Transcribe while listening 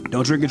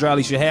Don't drink it dry, at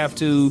least you have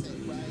to.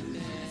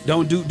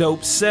 Don't do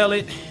dope, sell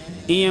it.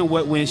 And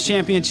what wins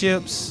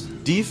championships?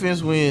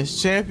 Defense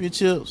wins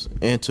championships.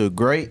 And to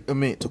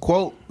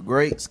quote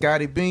great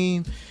Scotty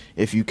Beam,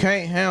 if you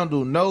can't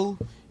handle no,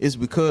 it's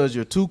because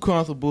you're too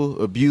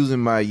comfortable abusing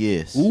my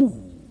yes. Ooh.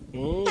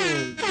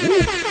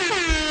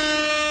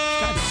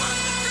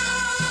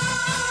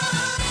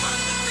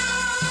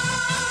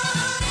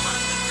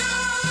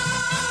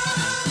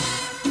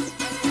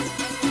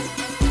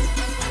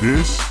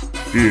 This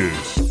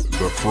is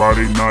the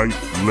Friday Night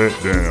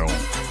Letdown.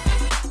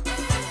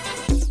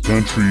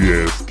 Country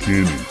ass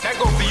Kenny. That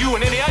goes for you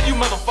and any other you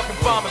motherfucking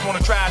farmers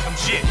wanna try some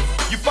shit.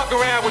 You fuck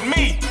around with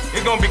me,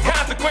 it's gonna be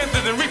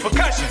consequences and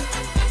repercussions.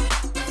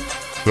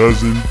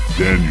 Cousin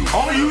Daniel.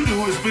 All you do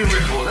is spin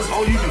record. That's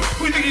all you do.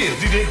 Who you think it is,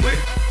 DJ Quick?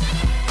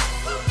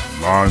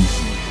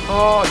 Lonzy.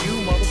 Oh,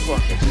 you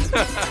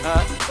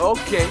motherfuckers.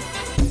 Okay.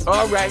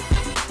 All right.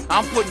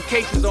 I'm putting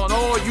cases on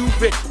all you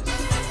bitches.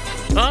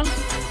 Huh?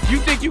 You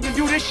think you can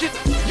do this shit?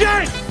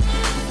 Yeah!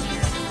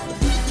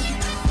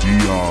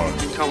 Dion.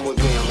 Come with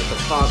me, I'm at the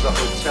Plaza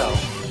Hotel.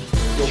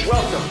 You're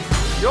welcome.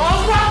 You're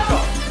all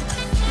welcome!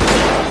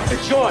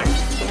 Enjoy!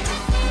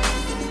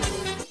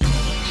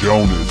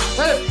 Jonas.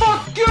 Hey,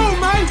 fuck you,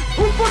 man!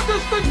 Who put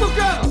this thing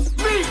together?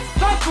 Me!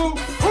 That's who!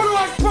 Who do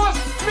I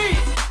trust?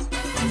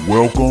 Me!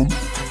 Welcome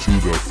to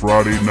the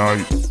Friday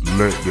Night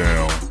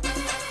Letdown.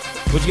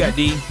 What you got,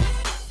 D?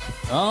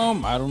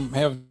 I don't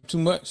have too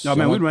much. Oh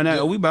man, we run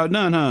out. We about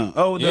done, huh?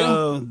 Oh,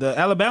 Yeah. the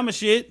Alabama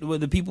shit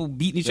with the people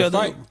beating each other.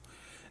 Fight.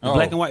 The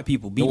black and white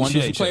people You beating want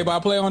to do each some other.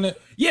 play-by-play on it?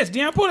 Yes,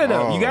 Dion, pull it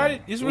up. You got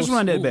it? Let's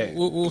run that back.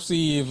 We'll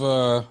see if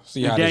how this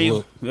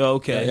Daniel,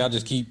 look. okay. Y'all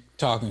just keep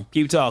talking.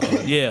 Keep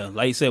talking. Yeah,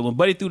 like you said, when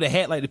Buddy threw the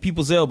hat like the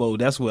people's elbow,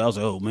 that's where I was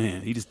like, oh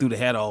man, he just threw the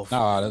hat off.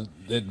 Nah,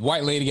 that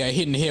white lady got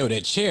hit in the head with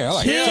that chair. I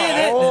like,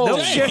 Yeah,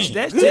 those chairs,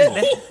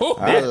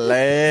 I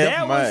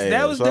laughed my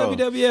that was ass off.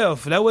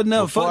 WWF. That wasn't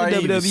nothing. Before Fuck I the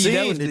even WWE. seen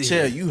That was the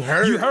chair. You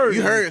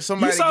heard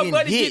somebody You saw getting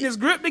Buddy hit. getting his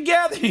grip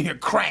together and you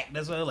crack.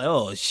 That's why I was like,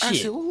 oh shit. I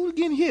said, who's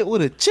getting hit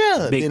with a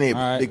chair? Big- Then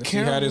all right, the let's see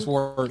how camera. this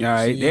works. All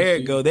right, there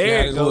it go.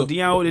 There it go.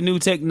 Dion with the new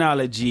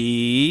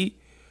technology.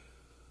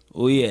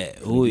 Oh yeah.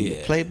 Oh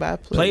yeah. Play by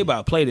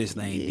Play this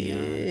thing,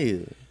 Dion.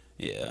 Yeah.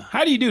 Yeah.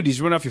 How do you do this?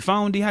 You run off your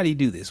phone, D? How do you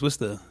do this? What's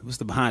the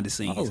behind the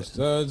scenes? Oh,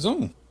 it's,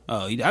 Zoom.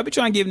 Oh, I be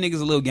trying to give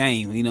niggas a little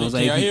game. You know what I'm Can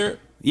saying? y'all hear it?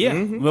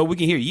 Yeah. Well, we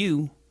can hear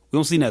you. We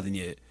don't see nothing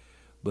yet.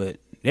 But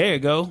there you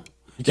go.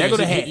 There go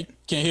the hat. You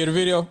can't hear the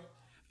video?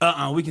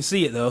 We can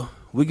see it though.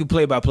 We can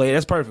play by play.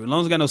 That's perfect. As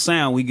long as we got no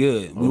sound, we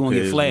good. We won't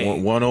get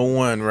flagged.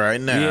 101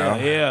 right now.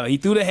 Yeah. He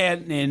threw the hat,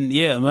 and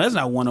well, that's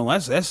not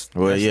 101. That's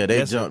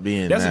They jumped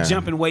in. That's now. a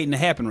jumping waiting to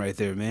happen right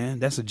there, man.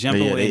 That's a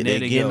jumping Yeah, waiting. they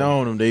There getting go.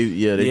 on them.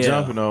 They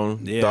jumping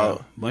on them. Yeah,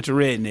 bunch of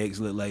rednecks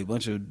look like a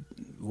bunch of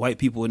white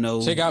people with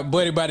no. Check out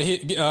Buddy about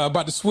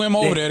to swim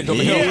over there to go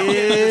help.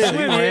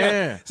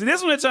 Yeah. See,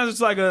 this one it turns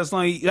into like a.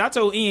 I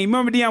told Ian,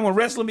 remember Dion when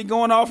wrestling be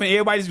going off and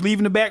everybody's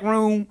leaving the back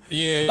room?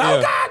 Yeah, Oh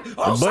yeah. God!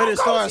 Oh, Buddy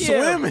so started close,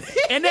 swimming.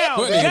 And now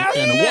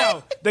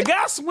the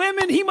guy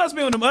swimming, he must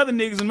be with them other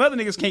niggas, and them other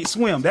niggas can't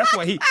swim. That's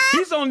why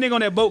he's the only nigga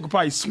on that boat could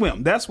probably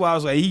swim. That's why I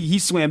was like, he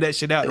swam that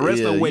shit out. The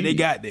rest of the way they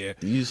got there.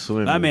 You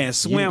swim. My man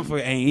swim for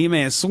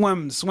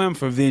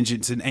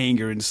vengeance and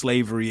anger and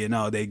slavery and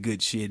all that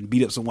good shit and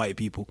beat up some white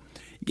people.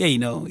 Yeah, you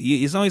know,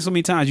 it's only so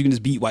many times you can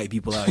just beat white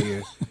people out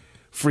here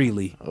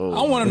freely. I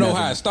want to know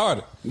how it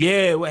started.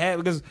 Yeah, what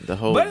happened? Because The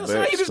whole but it's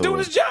like he just backstory. doing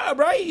his job,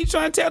 right? He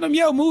trying to tell them,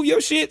 yo, move your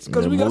shit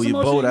because we got move some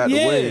your more boat shit. out the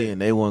Yeah. way, and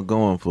they weren't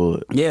going for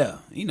it. Yeah,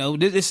 you know,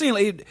 it seemed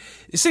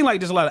like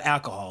there's a lot of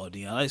alcohol.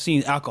 You know, I've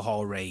seen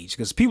alcohol rage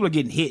because people are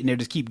getting hit and they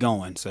just keep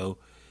going. So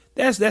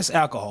that's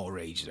alcohol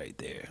rage right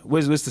there.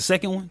 What's the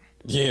second one?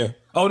 Yeah.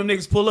 Oh, them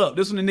niggas pull up.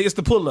 This one the niggas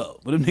to pull up.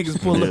 But them niggas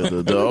pull Yeah,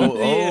 up. the old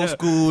Yeah.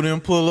 school them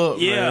pull up.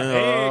 Yeah,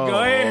 man.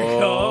 there you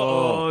go.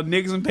 Oh,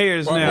 niggas in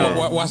Paris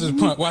now. Watch his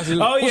punt. Watch his.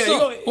 Oh,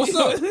 yeah, What's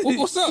up?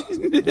 What's up?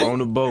 On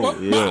the boat.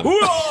 Yeah.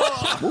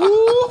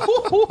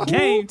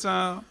 Game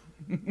time.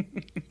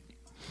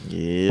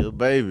 Yeah,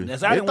 baby.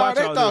 That's- They I didn't watch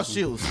all thought this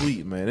shit was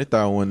sweet, man. They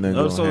thought one thing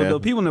Oh, gonna so the happen.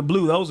 people in the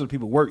blue, those are the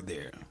people who work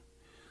there.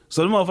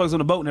 So the motherfuckers on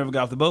the boat never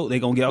got off the boat. They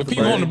gonna get off the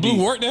People boat. on the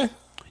blue work there?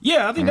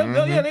 Yeah, I think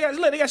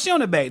they got shit on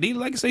their back. They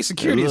like say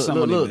security or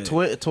something. Look,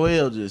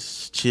 12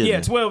 just chilling.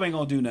 Yeah, 12 ain't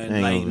gonna do nothing.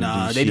 Ain't Like, gonna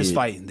nah, do they just shit.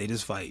 fighting. They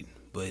just fighting.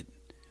 But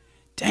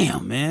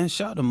damn, man,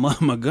 shout out to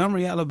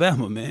Montgomery,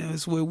 Alabama, man.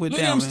 That's where it went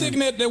Look at down, him man.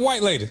 sticking at that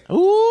white lady.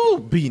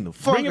 Ooh, beating the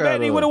fuck Bring it out back,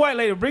 of D, her. with a white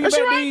lady. Bring it That's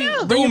back, right D.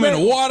 now. Throw him in back.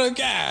 the water,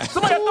 guy.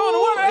 Somebody got throw in the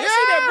water. I see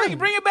that. Yeah.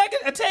 Bring it back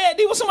a tad,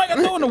 D. What somebody got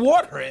throw in the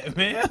water at,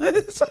 man?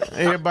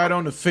 Everybody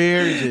on the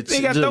ferry just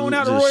They got just- thrown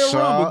out of just Royal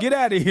shot. Rumble. Get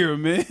out of here,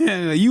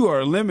 man. You are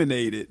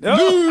eliminated.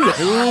 Oh.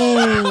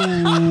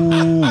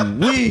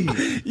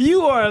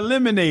 You are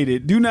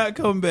eliminated. Do not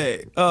come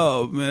back.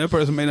 Oh, man. That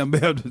person may not be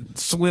able to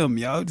swim,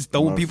 y'all. Just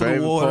throwing My people in the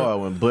favorite water. part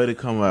when Buddy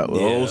come out,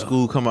 when Yeah. old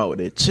school come out with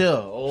that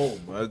chill. Oh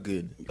my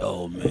goodness.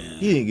 Oh, man.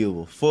 He didn't give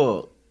a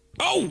fuck.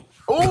 Oh,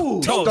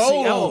 Oh, Oh,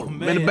 see, oh,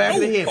 man. in the back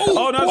of the head.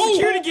 Oh, no,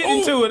 security getting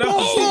into it.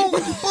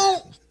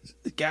 Oh,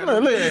 Got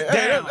Look, look, hey,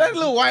 down. that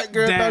little white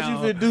girl thought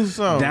Down. you finna do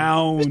something.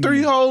 Down. It's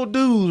 3 whole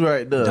dudes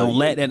right there. Don't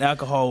let that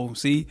alcohol.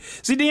 See,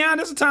 Deion,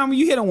 that's the time when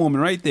you hit a woman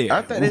right there.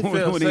 I think they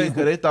felt safe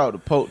because they thought the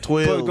Pope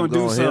 12 Gonna was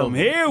do something.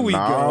 Here we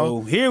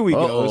go. Here we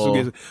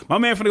go. My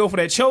man finna go for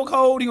that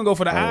chokehold. He gonna go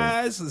for the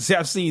eyes. See,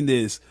 I've seen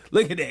this.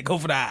 Look at that. Go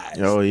for the eyes.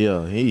 Oh yeah,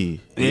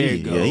 There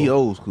you go. Yeah, he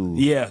old school.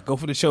 Yeah, go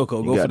for the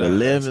chokehold. Go Got for the eyes.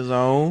 lemons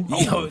on.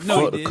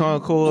 Fuck the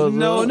Concords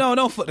No, up. no,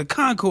 don't fuck the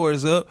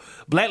Concords up.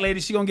 Black lady,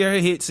 she gonna get her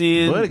hits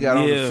in. But he got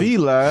on the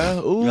feline.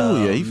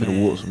 Ooh, yeah, he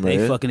finna whoop some They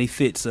ass. fucking they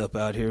fits up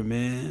out here,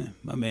 man.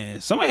 My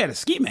man. Somebody had a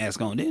ski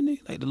mask on, didn't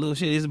they? Like the little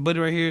shit. His buddy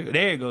right here.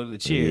 There you go, the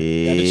chair.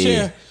 Yeah. The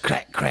chair.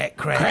 Crack, crack,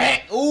 crack.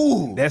 Crack.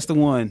 Ooh. That's the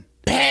one.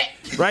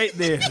 Right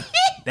there.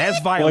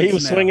 That's violence. Boy, he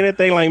was now. swinging that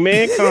thing like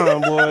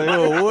Mankind, boy.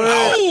 Oh,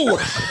 what?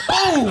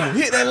 Boom.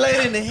 Hit that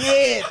lady in the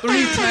head 3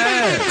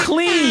 times.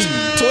 Clean.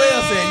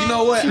 12 said, you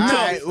know what? All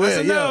right, well, That's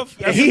yeah. enough.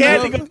 That's he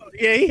had enough. to go.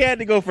 Yeah, he had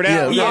to go for that.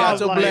 Yeah, one. yeah, I got was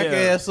your like, black yeah.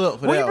 ass up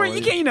for When you that bring, one.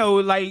 you can't, you know,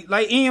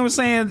 like Ian was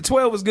saying,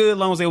 12 was good as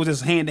long as it was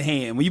just hand to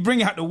hand. When you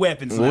bring out the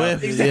weapons, now,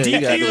 Weapons, yeah, you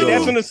DQ, got to go.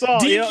 That's an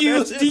assault. DQ, Yeah,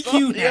 that's DQ.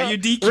 Now yeah. you're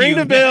DQ. Ring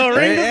the bell.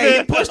 Ring the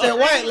Hey, bell. push that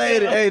white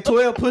lady. Hey,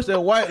 12, push that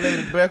white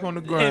lady back on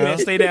the Hey ground. man,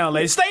 stay down,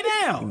 lady. Stay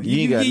down. You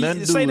ain't got nothing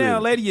to do Stay with down,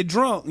 it. lady. You're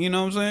drunk. You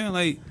know what I'm saying?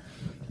 Like,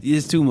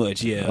 it's too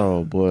much. Yeah.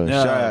 Oh boy,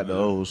 Yeah, shout out to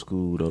man. old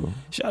school though.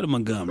 Shout out to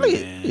Montgomery,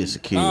 Look man. at it's a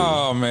kid.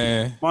 Oh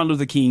man. Martin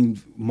Luther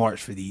King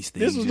marched for these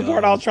things. This was the y'all.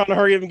 part I was trying to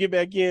hurry up and get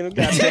back in.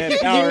 Got bad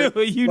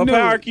power. You My knew.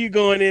 power key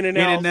going in and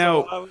In out. and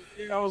out. So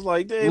I was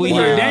like, damn. Well, Wow.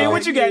 yeah, Daniel,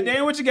 what you got?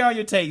 Daniel, what you got on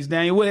your takes?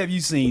 Daniel, what have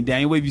you seen?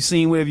 Daniel, what have you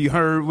seen? What have you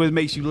heard? What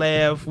makes you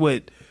laugh?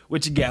 What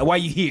you got? Why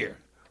you here?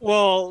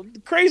 Well,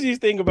 the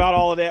craziest thing about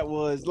all of that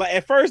was, like,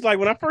 at first, like,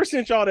 when I first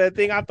sent y'all that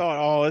thing, I thought,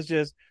 oh, it's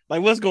just,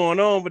 like, what's going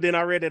on? But then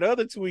I read that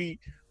other tweet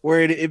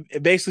where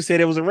it basically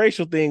said it was a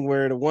racial thing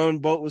where the one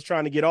boat was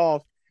trying to get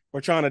off or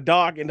trying to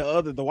dock and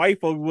the white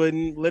folk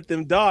wouldn't let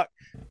them dock.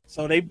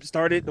 So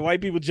the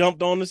white people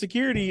jumped on the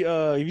security.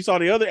 If you saw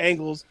the other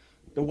angles,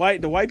 the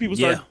white people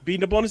started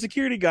beating up on the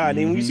security guy. And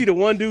then when you see the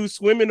one dude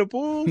swim in the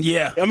pool,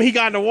 Yeah. I mean, he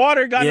got in the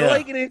water, got in the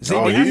lake, and it. See,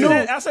 Oh, I you knew.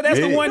 said that's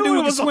the one dude who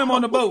can was swim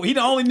on the boat. He the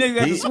only nigga that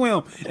can He-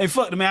 swim. Hey,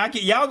 fuck the man. I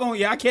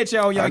catch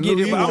y'all. Y'all I get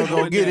knew it. you but I'm was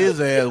gonna going get down.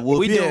 his ass whooped.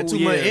 We He do, had too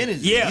much energy.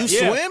 Yeah, You yeah.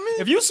 swimming?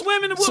 If you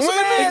swimming to whoop some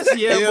Swimming? ass,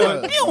 yeah, Yeah.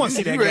 but you don't want to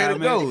see You that ready guy, to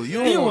man. go. You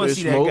don't don't want want to this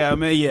see smoke. that guy,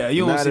 man. Yeah, you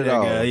don't want Not to see at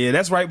that guy. all. Yeah,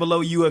 that's right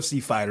below UFC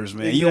fighters,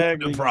 man. You don't want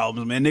Exactly. the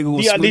problems, man. Nigga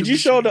will Yeah, split did you the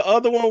show shit. the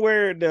other one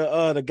where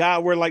the guy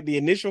where like the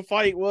initial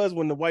fight was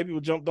when the white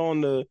people jumped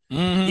on the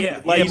Yeah,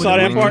 like yeah, you saw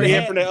but that part the-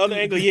 yeah from the other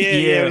angle?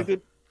 Yeah.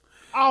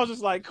 I was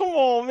just like, come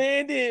on,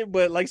 man.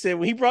 But like I said,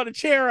 when he brought the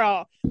chair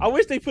out, I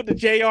wish they put the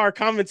JR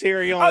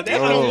commentary on.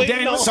 That's what I'm waiting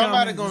Daniel, on.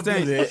 Somebody gonna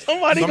do that.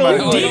 Somebody Somebody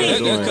gonna Oh, do yeah,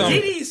 it. that's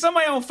coming. Didi,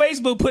 somebody on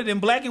Facebook put it in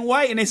black and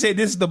white, and they said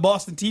this is the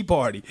Boston Tea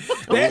Party.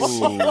 That's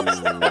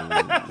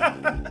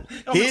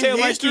I'm His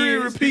history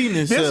repeating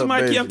This is itself, my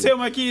kid. I'm basically. telling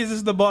my kids this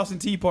is the Boston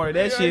Tea Party.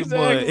 That Yeah, shit,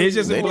 exactly. but it's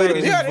just They in black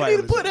and need to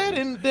white. put that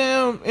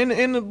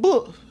in the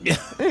book.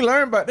 They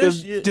learn about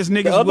this shit. Just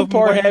niggas. The other whooping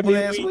part white had people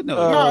me ass weak. with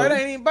No, it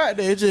ain't even about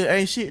that. It just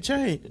ain't shit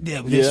changed.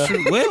 Yeah, but it's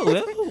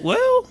true.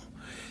 Well,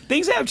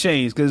 things have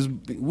changed because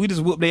we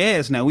just whoop their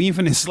ass now. We ain't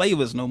finna enslave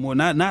us no more.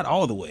 Not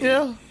all the way.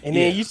 Yeah. And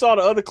then you saw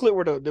the other clip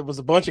where there was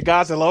a bunch of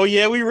guys that, oh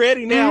yeah, we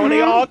ready now, and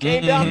they all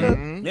came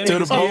down Yeah, To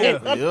the niggas- boat.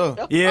 yeah.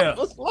 Yeah. Yeah. I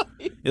was like,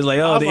 It's like,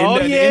 I oh, was the like, oh,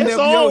 NWO yeah, here.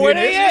 so where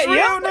they It's at? real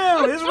Yeah.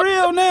 now. It's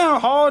real now.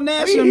 Hall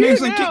National here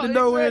niggas and now, kick the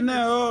door in exactly.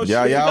 now. Oh,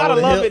 Y'all, shit. y'all gotta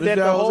would love help it that if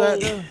the y'all was whole- out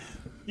there.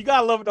 you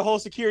gotta love it. The whole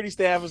security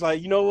staff was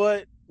like, you know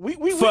what?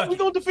 We Fuck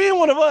gonna defend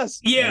one of us.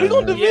 Yeah, we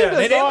gonna defend us.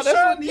 They dog. was That's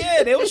trying, what-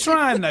 yeah, they was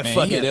trying that Man,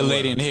 fucking he hit that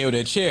lady in the head with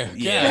that chair.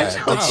 Yeah.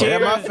 God, The chair.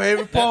 That's my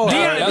favorite part.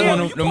 Yeah, That's yeah, one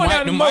you of them point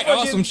out the Mike motherfucking-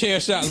 awesome chair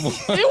shots. Boy.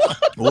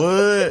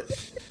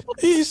 What?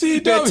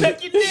 ECW. That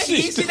tuck your neck.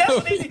 You see, that's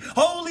what they did.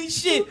 Holy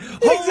shit.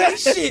 Holy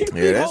shit.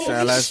 Yeah, that Holy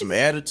sound like some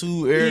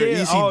attitude era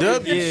Yeah, ECW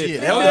yeah. shit. Yeah,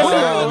 That was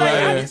like, all, I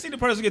man. didn't see the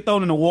person get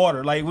thrown in the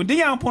water. Like when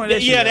Deion pointed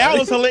that shit Yeah, out, that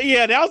was hilarious.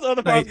 Yeah, that was the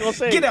other part I was like, gonna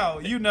say. get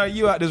out. You know,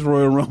 you out this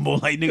Royal Rumble.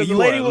 Like, nigga, Because the you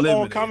lady are was on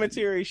eliminated.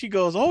 commentary. She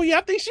goes, "Oh yeah,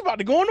 I think she about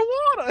to go in the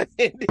water."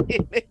 And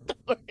then they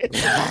throw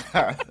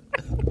it.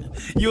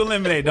 You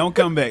eliminated. Don't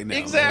come back now.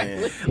 Exactly.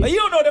 Man. Like, you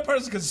don't know that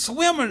person can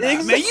swim or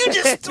not, man. You just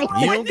Exactly. throw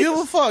You it. don't give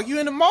a fuck. You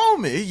in the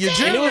moment. You're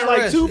And it was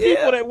like two Yeah.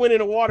 people that went in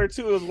the water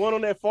too. It was one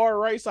on that far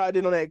right side,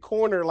 then on that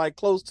corner, like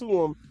close to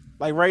him,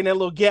 like right in that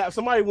little gap.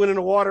 Somebody went in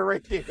the water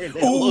right there. In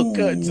that little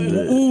cut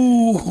too.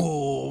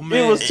 Ooh,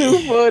 man. It was too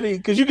funny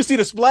because you could see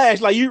the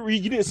splash. Like you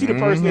didn't see the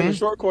person in the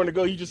short corner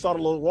go. You just saw the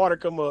little water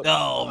come up.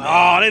 Oh, man.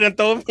 Oh, they done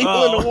throw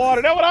people in Oh. the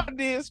water. That's what I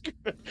did.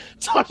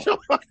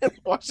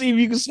 Watch, see if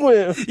you can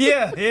swim.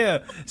 Yeah.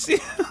 See,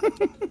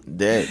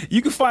 that.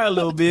 you can fight a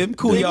little bit. I'm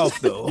cool you off,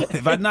 though.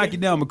 If I knock you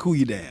down, I'm going to cool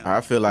you down.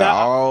 I feel like Now-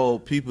 all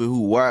people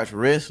who watch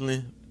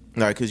wrestling,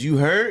 like, cause you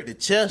heard the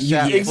chest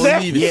shot before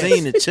Exactly. you even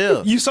seen the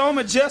chest. You saw him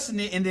adjusting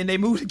it, and then they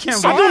moved the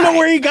camera. I don't know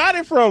where he got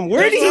it from.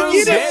 Where did That's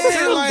he get what I'm it?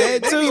 saying. from? Like,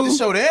 that they too. need to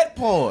show that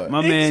part.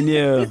 My man,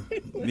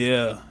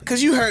 yeah.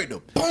 Cause you heard the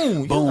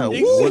boom. Boom. You like,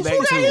 Went woo, back who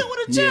to that it. hit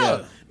with a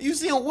chair? You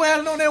see him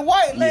wailing on that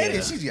white lady.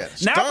 Yeah. She's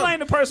got Now I blame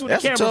the person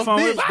with the camera phone.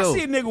 If I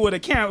see a nigga with a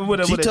camera with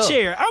a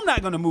chair, I'm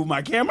not gonna move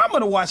my camera. I'm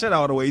gonna watch that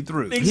all the way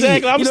through.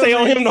 Exactly. I'm stay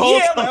on him the whole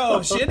time.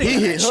 Oh shit, He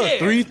hit her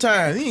 3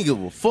 times. He didn't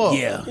give a fuck.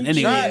 Yeah,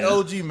 Not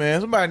OG,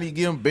 man. Somebody need to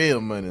give him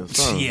bail money or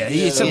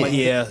something.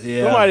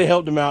 Somebody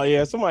helped him out.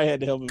 Yeah, somebody had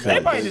to help him out. They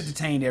probably just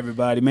detained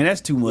everybody, man.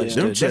 That's too much.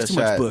 Yeah. That's too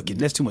much booking.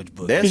 That's too much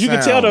booking. Because you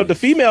can tell the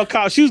female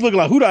cop, she was looking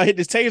like, who do I hit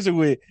this taser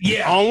with?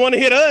 Yeah. I don't want to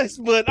hit us,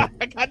 but I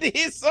got to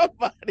hit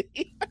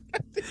somebody.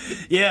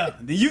 Yeah,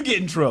 you get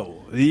in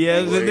trouble.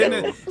 Yeah,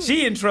 then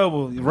she in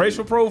trouble.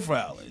 Racial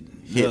profiling.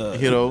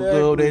 Hit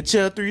over that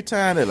chair 3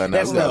 times. They're like,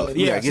 That's no,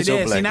 yeah. get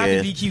your black not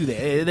ass. to DQ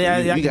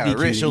that. You gotta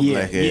arrest your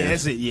black ass. Yeah,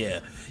 that's it. Yeah,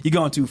 you're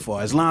going too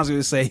far. As long as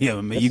we say, yeah,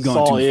 man, you're going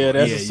assault, too far. Yeah,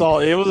 that's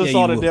assault. It was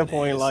assault at that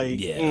point. Ass. Like,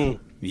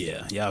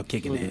 yeah, y'all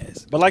kicking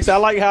ass. But like I said, I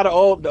like how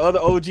the other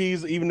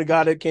OGs, even the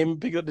guy that came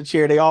and picked up the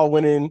chair, they all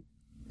went in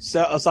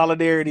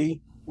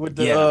solidarity with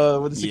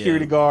the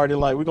security guard and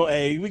like,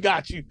 we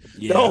got you.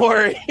 Yeah. Don't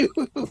worry.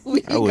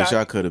 I wish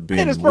I could have been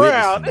witnessing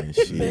that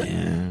shit,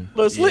 man.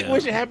 Look, Slick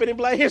wish it happened in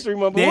Black History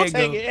Month. But we'll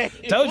take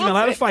it. Told you, man,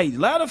 a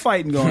lot of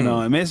fighting going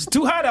on, man. It's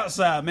too hot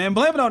outside, man.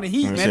 Blame it on the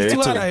heat, man. It's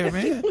too hot out here,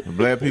 man.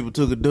 Black people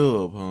took a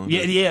dub, huh?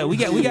 Yeah. We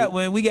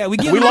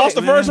lost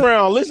the first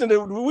round. Listen,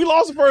 we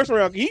lost the first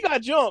round. He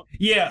got jumped.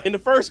 Yeah, in the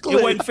first clip,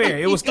 it wasn't fair.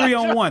 It was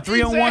 3-on-1,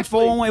 3-on-1,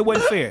 4-on-1. It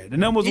wasn't fair. The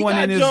numbers he one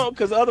in got this. jumped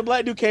because the other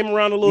black dude came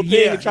around a little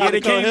bit and tried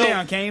to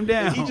came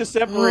down. And he just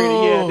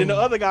separated. Then the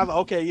other guys like,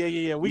 okay,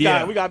 yeah. We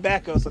got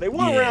backup. So they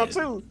won round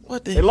 2.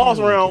 They lost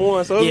round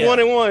 1, so it was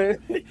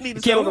 1-1. We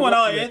won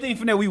all everything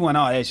from there. We won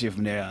all that shit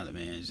from there on,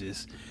 man. It's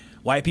just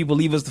white people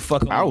leave us the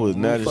fuck alone. I was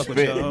not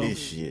expecting this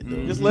shit,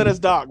 though. Just let us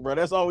dock, bro.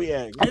 That's all we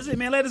ask. That's it,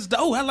 man. Let us dock.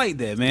 Oh, I like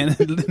that, man.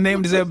 The name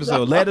of this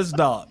episode, Let Us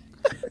Dock.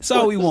 That's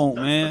all we want,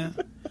 man.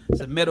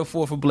 It's a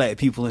metaphor for black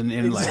people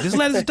in life. Just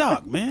let us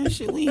dock, man.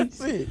 Shit, we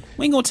ain't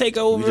gonna take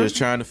over. We're just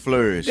trying to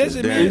flourish. That's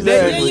it, man.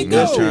 Exactly. There you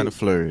go. Just trying to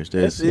flourish.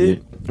 That's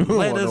it. We don't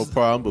want no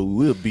problem, but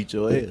we'll beat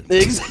your ass.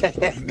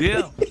 Exactly.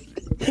 Yeah.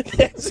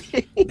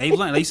 They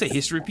learned. They say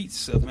history repeats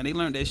itself, man. They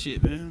learned that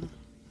shit, man.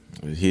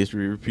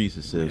 History repeats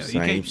itself.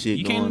 Yeah, Same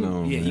shit going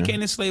on. Yeah, man. you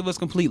can't enslave us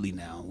completely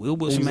now. We'll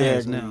whip some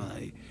ass now.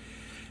 Like,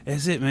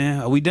 that's it, man.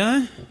 Are we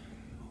done?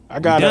 I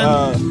got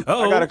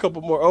a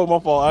couple more. Oh, my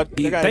fault.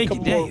 I got a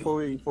couple more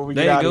before we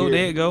get out of here.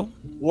 There you go.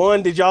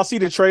 One, did y'all see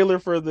the trailer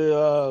for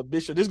the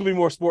Bishop? This is gonna be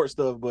more sports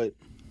stuff, but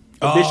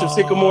the Bishop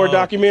Sycamore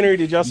documentary.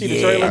 Did y'all see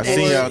the trailer? I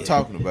seen y'all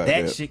talking about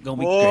that. That shit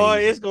gonna be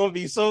crazy. It's gonna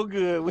be so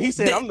good. When he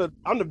said,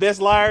 "I'm the best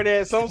liar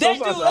that some." There's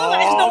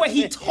no way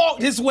he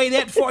talked his way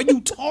that far. You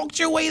talked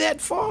your way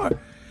that far.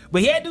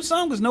 But he had to do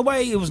something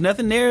because it was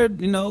nothing there,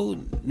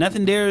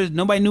 nothing there.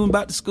 Nobody knew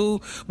about the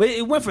school. But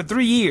it went for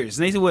 3 years.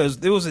 And they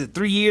said, it was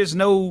 3 years,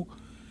 no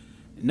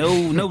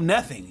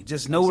nothing.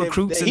 Just no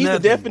recruits and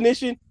nothing. He's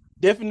the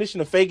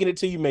definition of faking it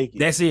till you make it.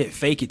 That's it.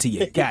 Fake it till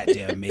you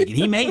goddamn make it.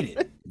 He made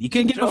it. You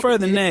couldn't get no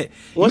further than that.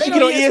 Once you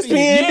get on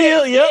ESPN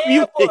deal,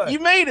 you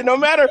made it. No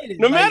matter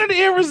the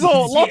end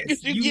result, long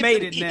as you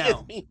made it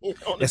now.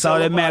 That's all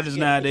that matters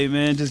nowadays,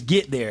 man. Just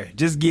get there.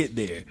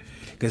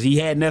 Because he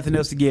had nothing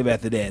else to give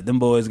after that. Them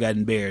boys got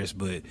embarrassed.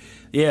 But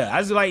yeah,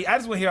 I just want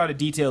to hear all the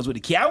details with the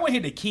kids. I want to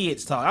hear the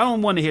kids talk. I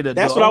don't want to hear the.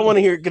 That's what I want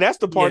to hear. Cause that's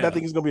the part I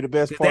think is going to be the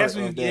best part. That's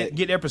when you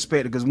get their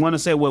perspective. Because one to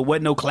say, well,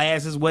 what no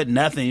classes, what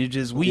nothing. It's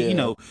just we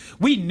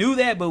knew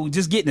that, but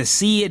just getting to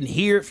see it and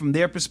hear it from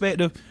their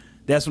perspective.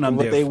 That's what I'm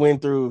there. What they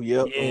went through.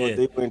 Yep. Yeah. What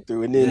they went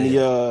through, and then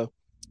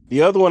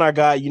the other one I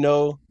got. It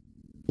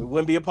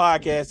wouldn't be a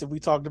podcast if we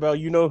talked about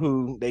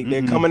who.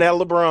 They're coming at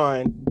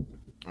LeBron.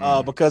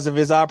 Because of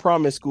his I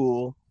Promise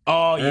school.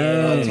 Oh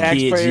yeah,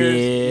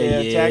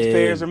 taxpayers.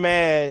 Taxpayers are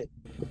mad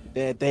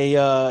that they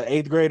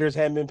 8th graders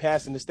haven't been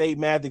passing the state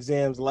math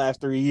exams the last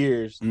 3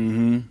 years.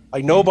 Mm-hmm.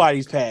 Like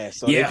nobody's passed,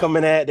 so they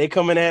coming at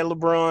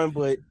LeBron.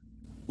 But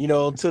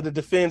to the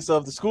defense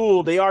of the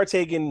school, they are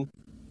taking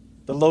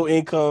the low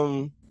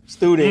income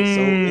students.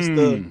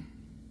 So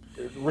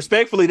it's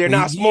respectfully, they're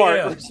not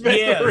smart.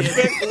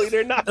 Respectfully,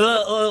 they're not.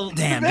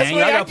 Damn, I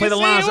gotta play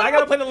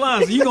the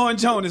lines. You going,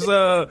 Jonas?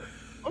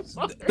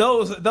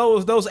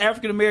 Those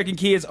African American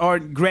kids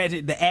aren't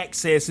granted the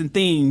access and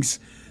things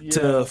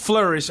to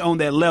flourish on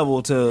that level.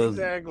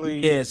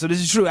 Exactly. Yeah. So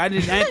this is true. I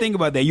didn't think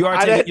about that. You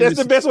are. That's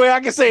the best way I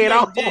can say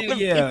it.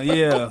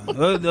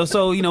 Yeah.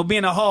 So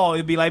being a hall,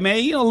 it'd be like, man,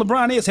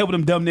 LeBron is helping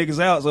them dumb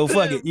niggas out. So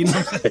fuck it.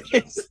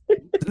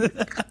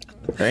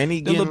 Ain't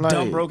he getting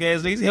dumb broke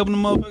ass niggas helping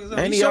them motherfuckers out?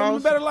 Ain't He showing them a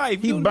better life.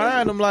 He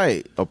buying them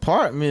like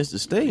apartments to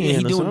stay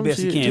in. He doing the best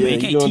he can, man.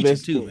 He can't teach them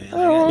too,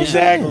 man.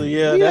 Exactly.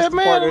 Yeah. That's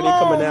the part that they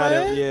coming out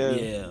of.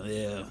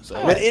 Yeah. So,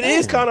 but it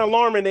is kind of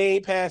alarming. They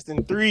ain't passed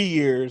in 3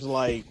 years.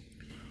 Like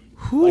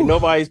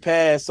nobody's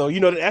passed. So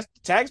that's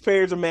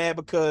taxpayers are mad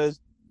because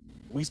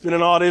we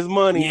spending all this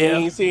money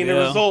and ain't seeing the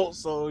results.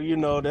 So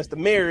that's the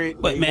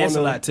merit. But man, it's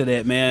a lot to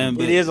that, man.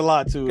 It is a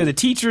lot to it. Because the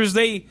teachers,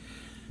 they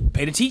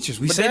pay the teachers.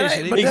 We say that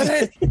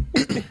shit.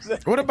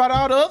 What about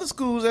all the other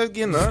schools that's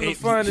getting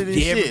underfunded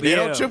and shit? They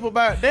don't trip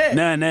about that.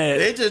 Nah.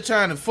 They just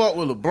trying to fuck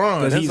with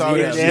LeBron. That's all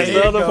that shit. That's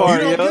the other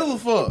part. You don't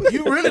give a fuck.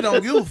 You really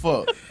don't give a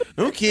fuck.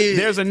 Them kids.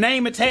 There's a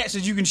name attached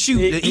that you can shoot.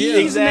 The Yeah,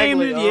 E's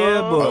named exactly. it.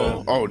 Yeah,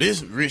 Oh, boy.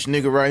 this rich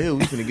nigga right here,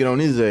 we finna get on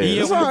his ass. Yeah,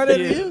 That's all that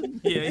is.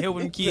 yeah,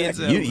 helping kids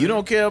out. You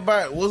don't care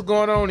about what's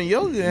going on in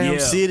your damn Yeah.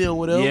 city or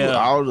whatever. Yeah.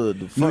 All the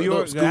New fucked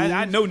York. up schools.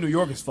 I know New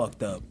York is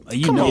fucked up.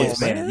 You Come know on, it's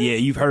bad. man. Yeah,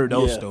 you've heard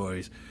those Yeah.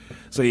 stories.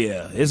 So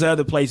yeah, there's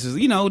other places.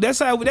 You know, that's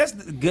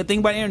the good thing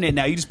about the internet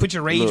now. You just put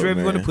your rage Look, wherever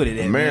you want to man, put it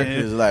at. America man.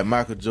 is like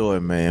Michael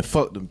Jordan, man.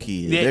 Fuck them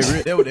kids.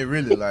 Yeah. They what they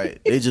really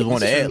like. They just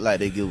want to act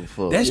like they give a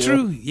fuck. That's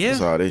true. Yeah,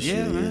 That's all that yeah,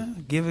 shit is.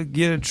 man. Give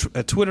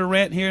a Twitter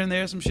rant here and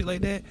there, some shit like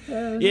that.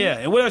 Yeah.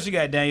 And what else you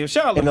got, Daniel?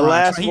 Shout out And the LeBron.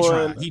 last He one-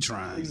 trying. He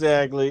trying.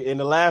 Exactly. And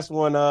the last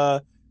one,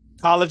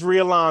 college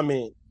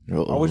realignment.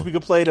 Uh-oh. I wish we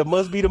could play the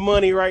Must Be the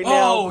Money right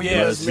now. Oh,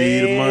 yeah. Must be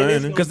the money.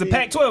 it's gonna Because the be-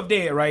 Pac-12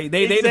 dead, right?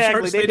 They the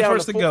Exactly. first. They They the down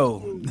first to to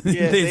go.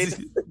 Yeah,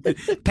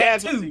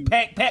 Pac-2,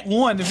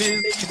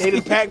 Pac-1. They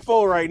the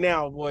Pac-4 right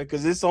now, boy,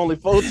 because it's only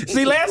 4 teams.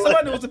 See, last time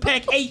I knew it was a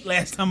Pac-8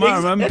 last time I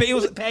remember. It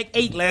was a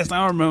Pac-8 last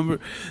time I remember.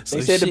 So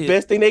They said the shit.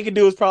 best thing they could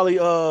do is probably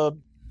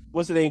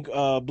what's the name?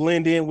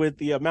 Blend in with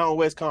the Mountain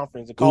West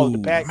Conference and call it the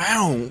Ooh, Pac.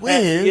 Mountain Pac-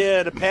 West.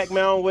 Yeah, the Pac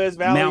Mountain West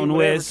Valley. Mountain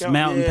whatever West, count-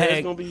 Mountain yeah, Pac.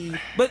 It's gonna be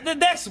But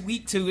that's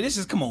weak too. This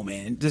is come on,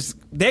 man.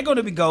 They're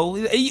gonna be go.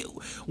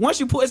 Once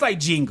you pull, it's like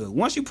Jenga.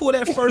 Once you pull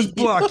that first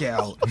block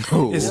out,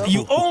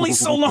 you only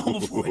so long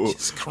before it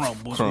just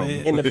crumbles,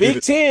 man. and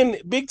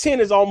the Big Ten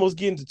is almost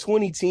getting to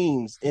 20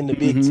 teams in the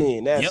Big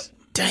Ten. That's Yep.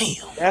 Damn. that's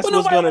Well, what's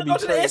nobody gonna want be to go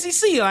to the crazy.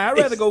 SEC. Like, I'd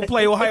rather go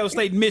play Ohio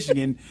State, and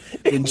Michigan,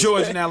 than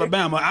Georgia and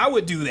Alabama. I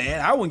would do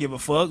that. I wouldn't give a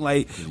fuck.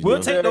 Like,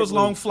 we'll take those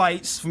long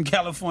flights from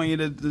California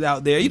to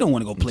out there. You don't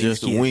want to go play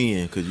Just these to kids.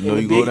 win, because you know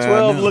And you the go Big down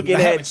 12 there. looking I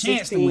have at a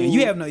chance 16. to win.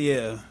 You have no,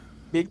 yeah.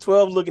 Big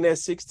 12 looking at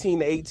 16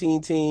 to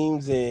 18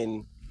 teams,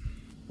 and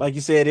like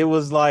you said, it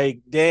was like,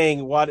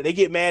 dang, why did they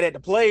get mad at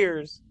the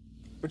players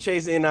for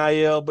chasing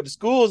NIL, but the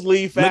schools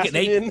leave Look at faster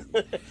they- than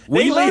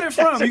Where you leave learn it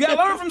from? faster You got to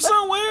than- learn from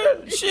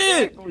somewhere.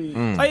 Shit.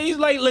 Like, he's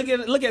like,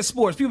 look at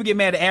sports. People get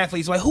mad at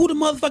athletes. Like, who the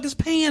motherfuckers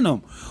paying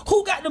them?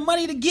 Who got the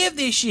money to give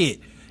this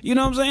shit? You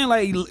know what I'm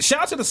saying? Like,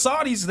 shout out to the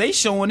Saudis. They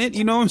showing it.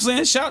 You know what I'm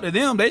saying? Shout out to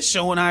them. They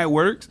showing how it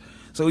works.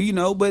 So, you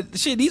know, but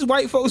shit, these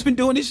white folks been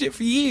doing this shit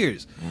for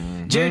years.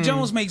 Jerry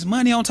Jones makes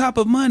money on top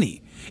of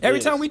money. Every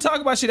Yes. time we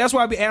talk about shit, that's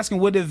why I be asking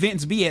what the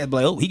events be at.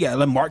 Like, oh, he got,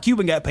 like, Mark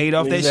Cuban got paid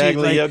off that shit.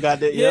 Exactly, Like, yep, got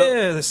that,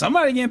 yep. yeah,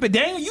 somebody getting paid.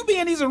 Damn, you be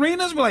in these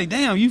arenas, be like,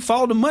 damn, you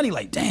follow the money.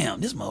 Like, damn,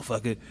 this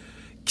motherfucker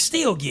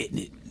still getting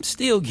it.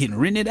 Still getting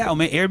rented out,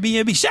 man.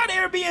 Airbnb. Shout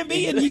out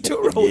Airbnb and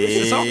Uturo.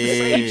 This is all the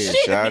same Yeah, shit.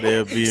 shout out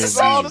man. Airbnb. It's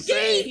all the the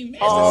same same.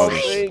 game. All It's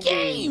the the same same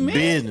game, man.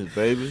 Business,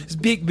 baby. It's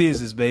big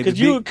business, baby.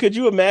 Could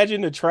you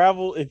imagine the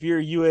travel if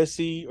you're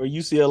USC or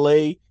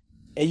UCLA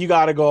and you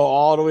got to go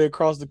all the way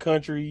across the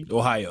country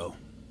Ohio.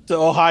 to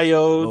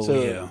Ohio Oh,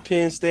 to yeah.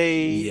 Penn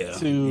State Yeah.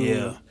 to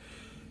Yeah.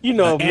 you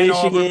know Ann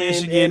Arbor, Michigan,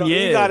 Michigan, and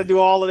yeah. you got to do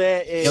all of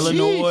that. And,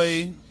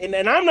 Illinois. and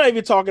I'm not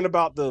even talking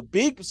about the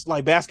big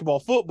like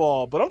basketball,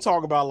 football, but I'm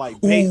talking about like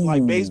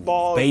Ooh,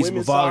 baseball,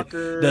 women's volley-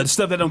 soccer, the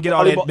stuff that don't get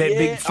all that, volleyball. that Yeah,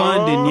 big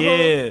funding, uh-huh.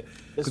 yeah. The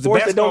Because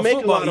sports that don't make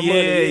a lot of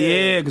money,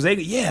 yeah. because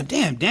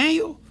damn,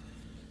 Daniel.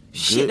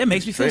 Shit, that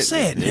makes me feel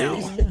sad now.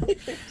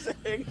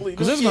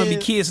 Because there's gonna be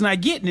kids not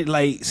getting it.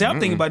 Like, see, I'm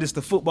thinking about this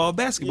the football,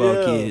 basketball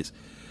Yeah. kids.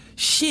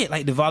 Shit,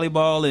 like the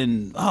volleyball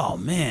and oh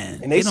man.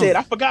 And they don't- said,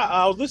 I forgot,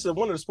 I was listening to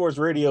one of the sports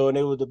radio, and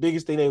the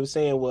biggest thing they were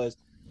saying was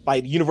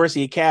like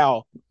University of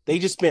Cal, they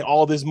just spent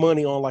all this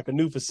money on like a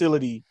new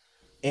facility,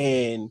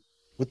 and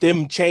with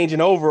them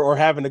changing over or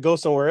having to go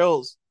somewhere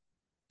else,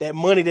 that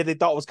money that they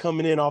thought was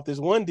coming in off this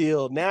one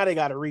deal, now they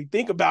got to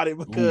rethink about it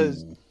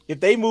because if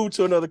they move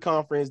to another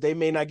conference, they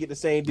may not get the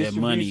same that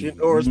money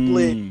distribution or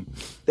split Mm.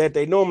 that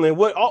they normally. And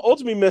what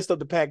ultimately messed up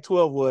the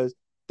Pac-12 was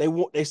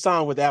they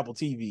signed with Apple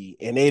TV,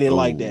 and they didn't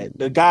like that.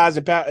 The guys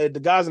in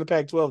the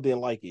Pac-12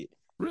 didn't like it.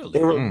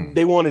 Really?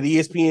 They wanted the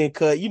ESPN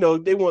cut. You know,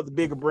 they want the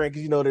bigger brand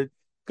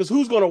because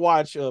who's going to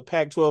watch a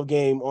Pac-12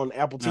 game on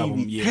Apple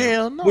TV? Yeah.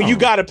 Hell no. Well, you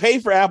got to pay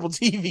for Apple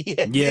TV.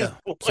 at Yeah. this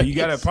point. So you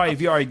gotta probably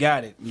if you already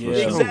got it. Yeah.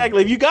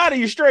 Exactly. If you got it,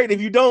 you're straight.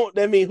 If you don't,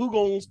 that means who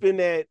gonna spend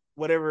that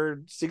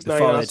whatever To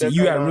follow that team. $6.99?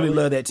 You gotta really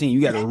love that team.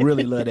 You gotta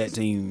really love that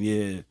team.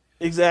 Yeah.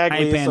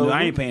 Exactly.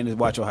 I ain't paying to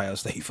watch Ohio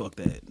State. Fuck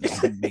that.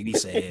 That make me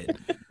sad.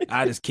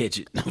 I just catch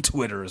it on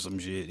Twitter or some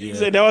shit. Yeah.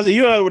 So that was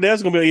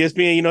that's gonna be on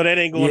ESPN. You know that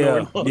ain't going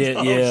Yeah, nowhere yeah,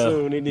 no yeah.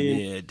 soon. And then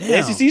Yeah, the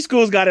damn. SEC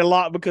schools got it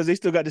locked because they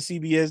still got the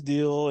CBS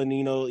deal and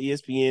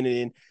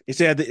ESPN, and they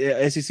still have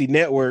the SEC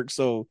network,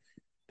 so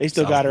they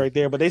still got it right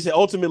there. But they said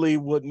ultimately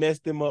what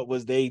messed them up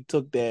was the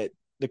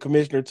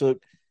commissioner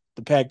took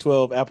the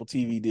Pac-12 Apple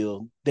TV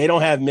deal. They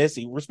don't have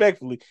Messi.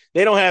 Respectfully,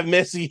 they don't have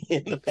Messi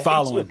in the Pac-12.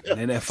 Following.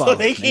 And that So following.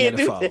 they can't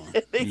do follow.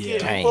 that. They Yeah.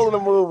 can't be pulling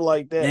a move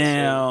like that.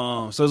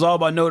 Damn. So it's all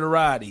about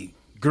notoriety.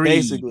 Greed.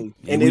 Basically,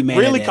 and we it's mad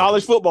really at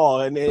college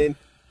football, and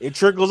it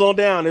trickles on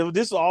down.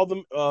 All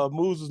the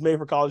moves was made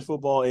for college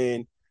football,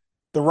 and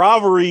the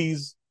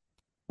rivalries.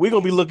 We're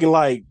gonna be looking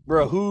like,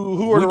 bro,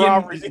 who are We the getting-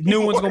 rivalries?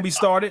 New ones gonna be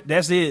started.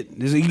 That's it.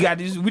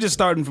 We just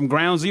starting from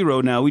ground zero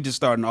now. We just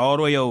starting all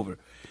the way over.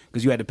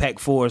 because you had to pack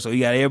 4, so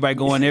you got everybody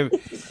going there.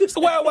 It's the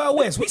Wild Wild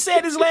West. We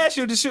said this last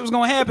year. This shit was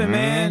gonna happen,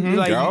 man.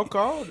 Like, Y'all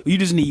called it. you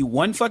just need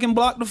one fucking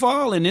block to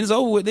fall, and it's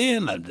over with.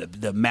 Then like,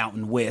 the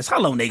Mountain West. How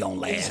long they gonna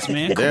last,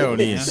 man? They Come on,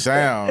 don't even man.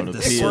 sound The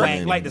appealing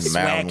SWAC, in like the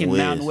SWAC and West.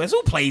 Mountain West.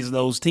 Who plays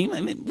those teams? I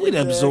mean, we'd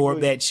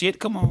absorb that shit.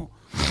 Come on.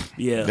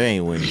 Yeah. They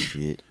ain't winning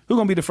shit. Who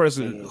gonna be the first?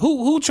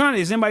 Who trying to?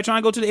 Is anybody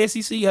trying to go to the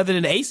SEC other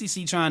than the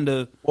ACC trying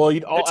to? Well,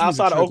 That team's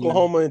outside of tricky.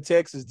 Oklahoma and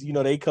Texas,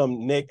 they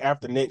come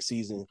after next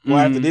season. Well,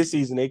 after this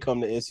season, they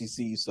come to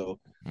SEC. So,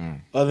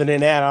 other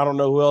than that, I don't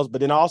know who else.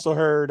 But then I also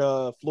heard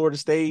Florida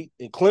State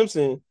and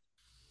Clemson,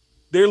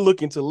 they're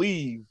looking to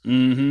leave.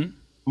 Mm-hmm.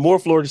 More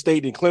Florida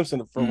State than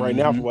Clemson from right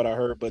now, from what I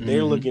heard. But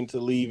they're looking to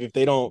leave if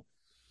they don't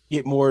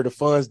get more of the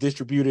funds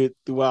distributed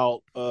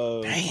throughout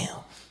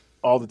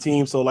all the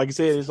teams. So, like I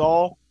said, it's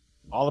all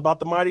about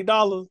the mighty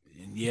dollar.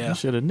 Yeah.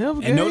 Should have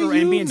never And gave notoriety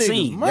you being niggas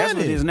seen. money. That's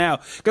what it is now.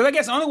 Because I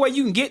guess the only way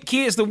you can get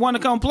kids to want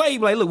to come play,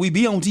 like, look, we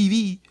be on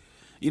TV.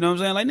 You know what I'm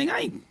saying? Like, nigga, I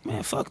ain't,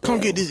 man, fuck that. Come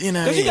get this NIL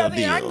Because you got to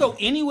think, I can deal. go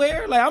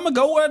anywhere. Like, I'm going to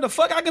go where the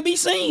fuck I can be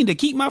seen to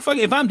keep my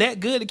fucking, if I'm that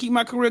good to keep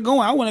my career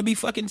going, I want to be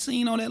fucking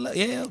seen on that.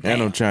 Yeah. Okay.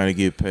 And I'm trying to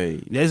get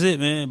paid. That's it,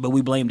 man. But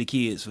we blame the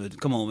kids for,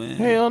 come on, man.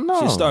 Hell no.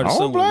 Shit I started don't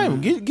somewhere,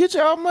 blame man. them. Get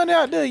y'all money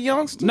out there,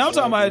 youngsters. No, I'm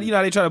talking about,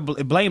 how they try to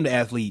blame the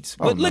athletes.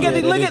 But look no.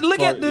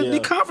 at the Yeah.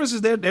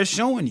 conferences they're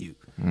showing you.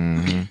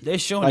 They're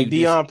showing Like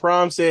you. Deion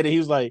Prime said, that he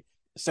was like,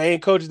 same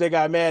coaches that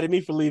got mad at me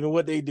for leaving,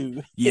 what they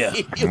do. Yeah.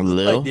 He was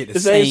Lil. like, Did the the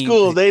same same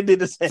schools, thing. they did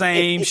the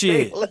Same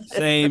shit. They-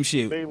 Same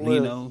shit. They You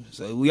left. know.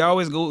 So we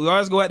always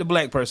go at the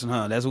black person,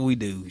 huh? That's what we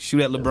do.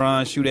 Shoot at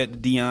LeBron, shoot at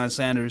the Deion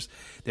Sanders.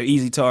 They're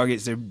easy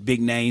targets, they're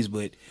big names,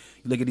 but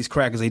you look at these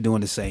crackers, they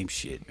doing the same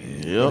shit,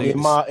 man. Yep.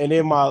 And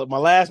then my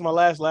last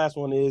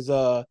one is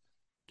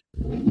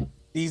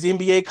these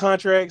NBA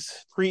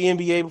contracts,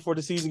 pre-NBA before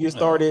the season gets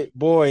started.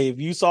 Boy, if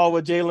you saw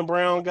what Jaylen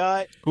Brown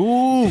got,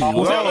 Ooh.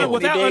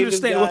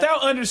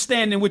 Without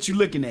understanding what you're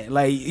looking at.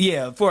 Like,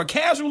 yeah, for a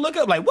casual look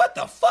up, like, what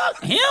the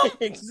fuck? Him?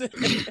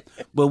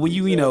 But when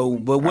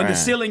when the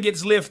ceiling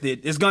gets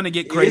lifted, it's gonna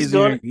get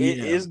crazier.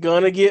 it's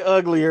gonna get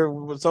uglier.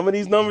 With some of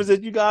these numbers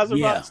that you guys are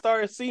Yeah. about to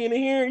start seeing and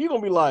hearing, you're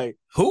gonna be like,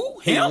 Who?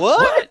 Him?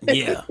 What?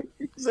 Yeah.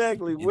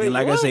 exactly. And Wait, then,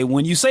 like I what? say,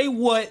 when you say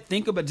what,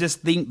 think that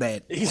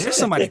there's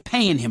somebody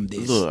paying him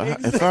this. Look,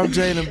 if I'm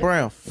Jaylen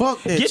Brown,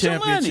 fuck that Get your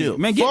money, championship.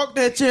 man. Fuck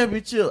that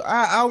championship.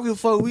 I don't give a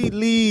fuck. We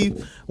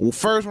leave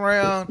first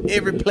round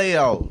every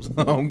playoffs.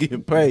 I'm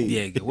getting paid.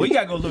 Yeah, well, you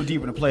gotta go a little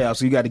deeper in the playoffs,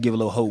 so you got to give a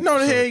little hope. No,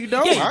 the So- hell you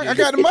don't. Yeah, I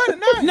got the money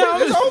now. No,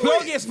 It's over go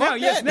with. against now.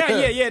 Fuck Yes,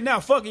 that. now.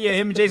 Fuck it, yeah.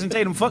 Him and Jason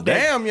Tatum. Fuck that.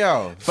 Damn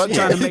y'all. Fuck Shit.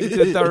 trying to make it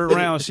to the third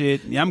round.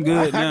 Shit. Yeah, I'm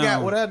good now. I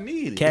got what I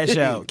needed. Cash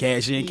out,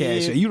 cash in,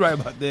 cash out. You right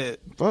about that.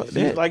 Fuck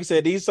that. Like I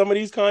said, some of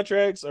these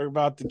contracts are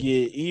about to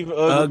get even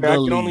uglier. I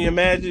Ugly. can only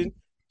imagine.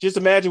 Just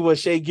imagine what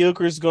Shea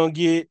Gilchrist gonna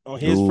get on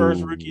his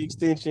first Ooh. rookie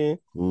extension.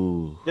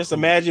 Ooh. Just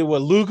imagine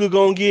what Luka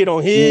gonna get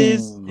on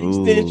his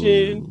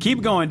extension.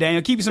 Keep going,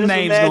 Daniel. Keep some Just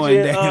names imagine, going,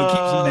 Daniel. Keep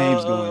some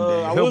names going,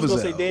 Daniel. I Help was us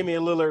gonna say out.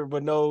 Damian Lillard,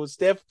 but no,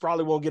 Steph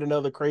probably won't get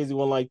another crazy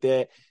one like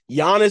that.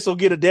 Giannis will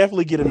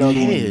definitely get another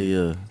Hell one.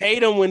 yeah.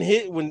 Tatum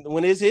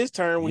when it's his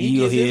turn, when he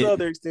He'll gets his hit.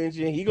 other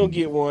extension, he gonna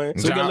get one.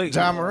 So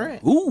John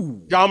Morant.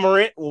 Ooh. John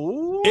Morant,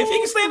 ooh. If he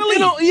can stay in the league. You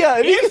know, yeah,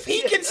 If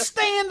he can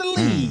stay in the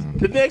league.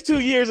 the next 2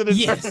 years of the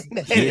Yes.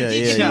 turn. Yeah,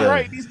 You're yeah.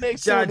 right. These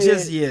next Ja, 2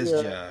 just years,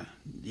 yes, yeah.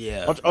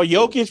 Ja. Yeah. Oh,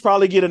 Jokic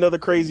probably get another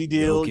crazy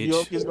deal. Jokic.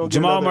 Jokic gonna get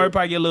Jamal another, Murray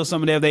probably get a little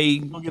something there. They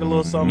gonna get a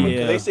little something. 'Cause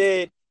Yeah. They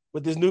said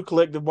with this new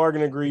collective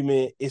bargaining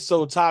agreement, it's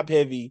so top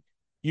heavy.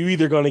 You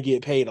either gonna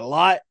get paid a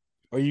lot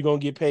or you're gonna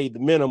get paid the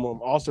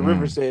minimum. Austin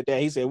Rivers said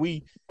that. He said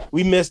we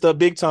messed up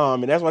big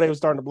time, and that's why they were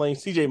starting to blame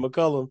CJ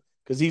McCollum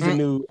because he's the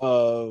new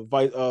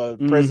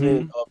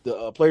president of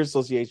the Players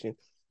Association.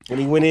 When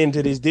he went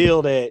into this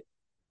deal that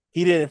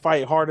he didn't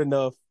fight hard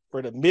enough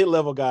for the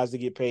mid-level guys to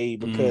get paid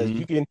because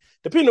you can,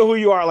 depending on who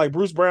you are, like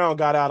Bruce Brown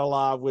got out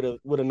alive with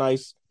a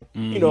nice,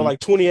 like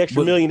 20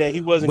 extra But- million that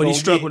he wasn't. But he gonna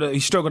struck get. with he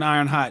struck with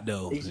iron hot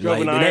though. He struck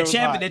with iron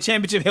hot. That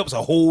championship helps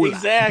a whole lot.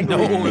 Exactly.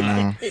 A whole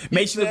lot.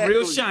 Makes you look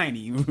real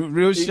shiny,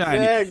 real shiny.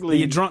 Exactly.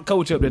 Your drunk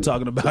coach up there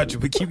talking about you,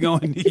 but keep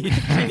going.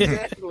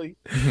 Exactly.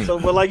 So,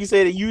 but like you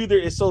said,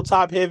 it's so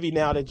top heavy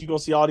now that you're gonna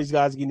see all these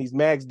guys getting these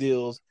max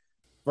deals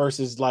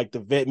versus like the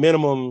vet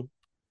minimum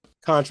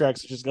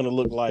contracts are just gonna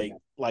look like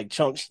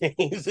chump change.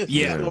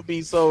 Yeah. It's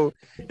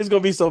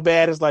gonna be so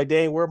bad. It's like,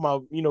 dang, where my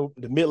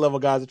the mid-level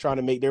guys are trying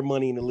to make their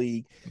money in the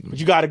league, but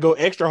you got to go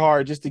extra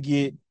hard just to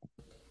get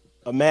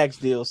a max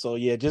deal. So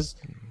yeah, just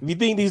if you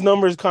think these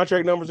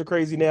contract numbers are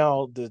crazy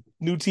now, the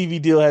new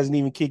TV deal hasn't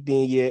even kicked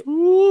in yet.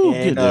 Ooh,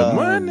 And, get that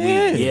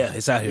money. Yeah,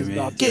 it's out here, man.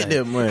 about- Get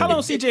that money. How long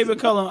CJ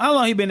McCollum? How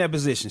long he been in that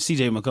position?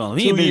 CJ McCollum.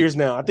 He 2 ain't been, years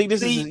now. I think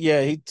this is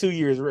 2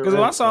 years. Because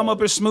when I saw him up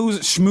here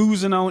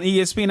schmoozing on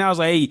ESPN, I was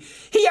like, hey,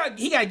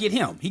 he got to get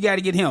him. He got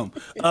to get him.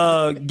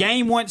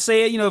 Game once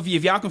said,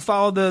 if y'all can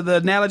follow the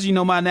analogy,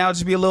 my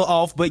analogy be a little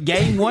off, but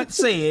Game once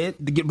said,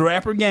 the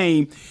rapper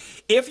Game,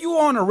 if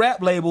you're on a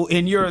rap label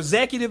and your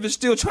executive is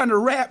still trying to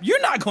rap,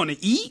 you're not going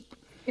to eat.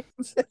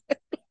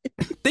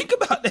 Think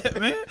about that,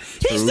 man.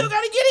 He still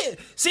got to get it.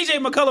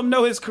 CJ McCollum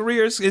know his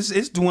career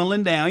is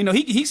dwindling down. You know,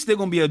 he's still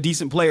going to be a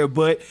decent player,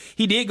 but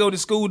he did go to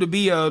school to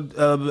be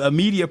a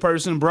media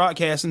person,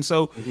 broadcasting.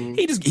 So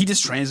he just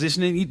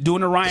transitioning, he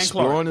doing the Ryan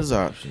Clark. Exploring his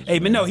options. Hey,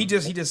 man, no, he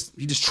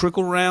just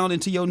trickle around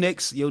into your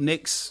next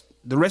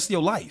the rest of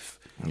your life.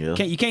 Yeah.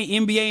 You can't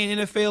NBA and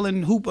NFL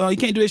and hoop. You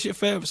can't do that shit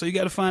forever. So you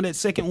got to find that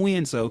second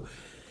win. So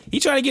he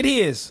tried to get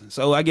his.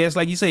 So I guess,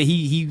 like you say,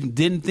 he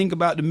didn't think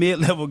about the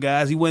mid-level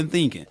guys. He wasn't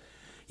thinking.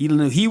 He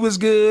knew he was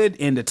good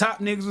and the top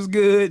niggas was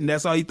good, and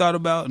that's all he thought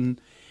about. And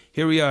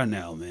here we are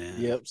now, man.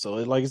 Yep. So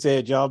like I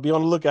said, y'all be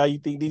on the lookout. You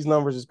think these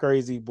numbers is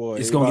crazy, boy?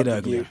 It's gonna get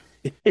uglier.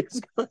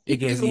 It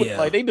gets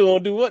like they do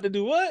what to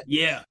do what?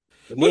 Yeah.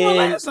 And Remember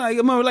then- last night?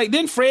 Remember, like,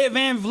 didn't Fred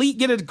VanVleet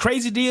get a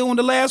crazy deal on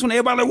the last one?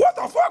 Everybody like, what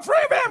the fuck,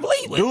 Fred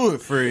VanVleet? Do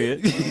it,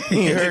 Fred.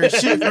 He ain't heard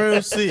shit from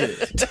him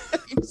since.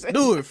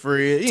 Do it,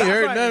 Fred. He ain't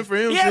heard nothing from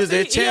him since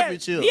that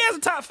championship. He has a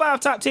top 5,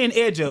 top 10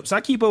 edge up. So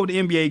I keep over the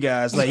NBA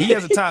guys. Like, he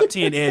has a top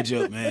 10 edge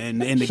up,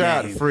 man, in the Shout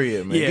out game. to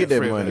Fred, man. Get that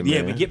Fred, money, Yeah,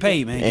 man. but get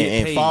paid, man. Get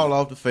And paid. fall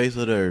off the face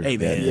of the earth. Hey,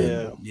 man.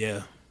 Goddamn.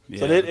 Yeah.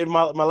 So that,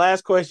 my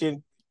last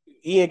question,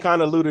 Ian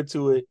kind of alluded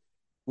to it.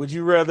 Would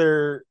you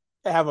rather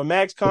have a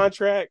max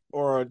contract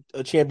or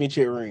a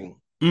championship ring?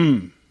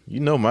 Mm. You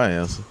know my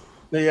answer.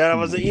 Yeah, that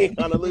was Ian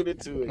kind of alluded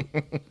to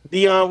it.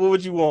 Dion, what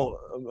would you want?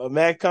 A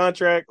max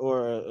contract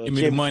or a Give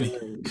me the money.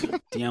 championship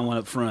ring? Dion went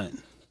up front.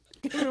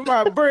 Give me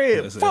my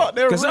bread. Fuck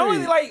that Because only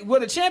ring. like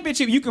with a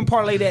championship, you can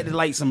parlay that to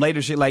like some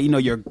later shit, like, you know,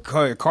 your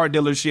car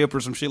dealership or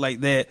some shit like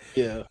that.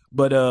 Yeah.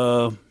 But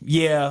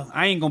yeah,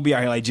 I ain't gonna be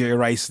out here like Jerry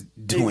Rice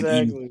doing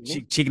Exactly.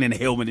 eating chicken in a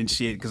helmet and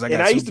shit. Because I got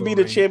And I used to Super be Bowl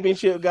the ring.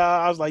 championship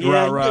guy. I was like, yeah, you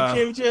Rah, get rah.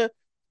 championship.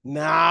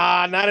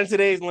 Nah, not in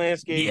today's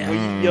landscape. Yeah.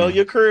 Where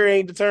your career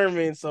ain't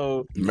determined.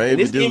 So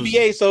Maybe it's this was-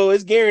 NBA, so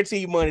it's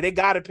guaranteed money. They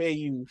gotta pay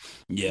you.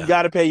 Yeah, You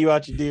gotta pay you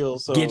out your deal.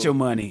 So get your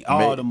money,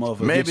 all the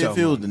motherfuckers. Maybe if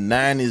it was the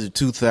 90s or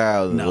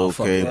 2000s, No,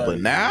 fuck okay. that. But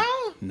now,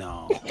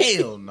 no.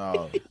 hell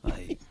no.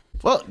 Like,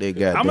 Fuck that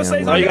goddamn I'm gonna say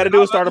ring. All you gotta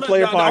do is start a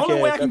player The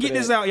only way I podcast can get after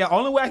this that. out, yeah.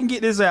 Only way I can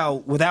get this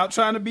out without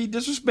trying to be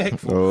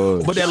disrespectful.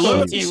 Oh, But that shit.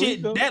 loyalty Here we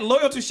shit, go. that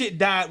loyalty shit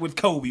died with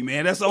Kobe,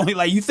 man. That's the only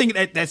like you think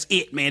that's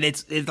it, man.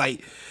 It's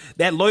like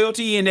that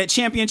loyalty and that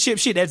championship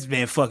shit. That's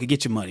man, fuck it.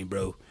 Get your money,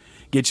 bro.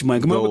 Get your money.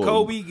 Remember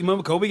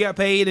Go. Kobe got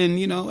paid, and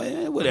you know,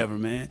 whatever,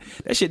 man.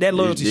 That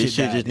loyalty This shit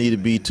shit just died. need to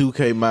be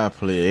 2K my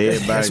player.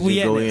 Everybody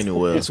just go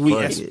anywhere. That's Fuck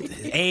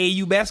it.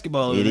 AAU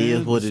basketball. It man.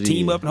 is what it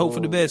Team is. up and hope for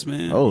the best,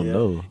 man. Oh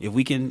no. If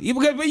we can,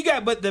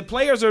 but the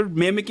players are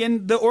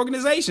mimicking the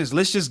organizations.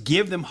 Let's just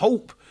give them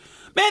hope,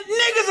 man.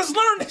 Niggas is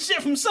learning this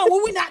shit from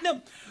somewhere. We not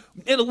them.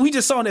 We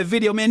just saw in that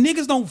video, man.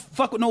 Niggas don't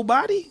fuck with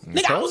nobody.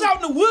 Nigga, I was out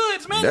in the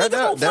woods, man. Niggas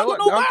don't fuck with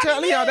nobody. I'm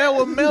telling y'all, man. that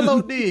what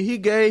Melo did.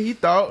 He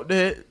thought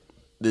that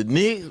the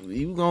Knicks,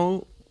 he was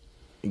gonna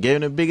give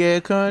him a big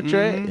ass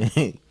contract.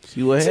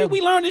 See what See, happened.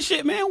 we learned this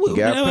shit, man. We,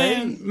 Got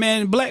man, paid.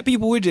 man, black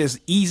people, we're just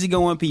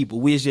easygoing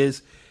people. We're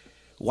just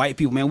white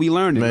people, man. We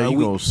learned it, Man, bro. you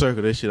We- gonna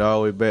circle that shit all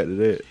the way back to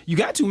that. You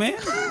got to, man.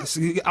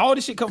 All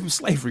this shit come from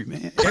slavery,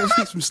 man.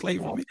 Everything's from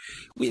slavery, man.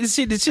 This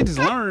shit is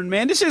learned,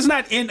 man. This shit's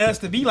not in us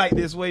to be like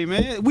this way,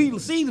 man. We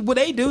see what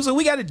they do, so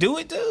we got to do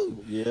it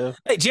too. Yeah.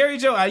 Hey, Jerry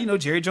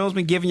Jones, Jerry Jones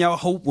been giving y'all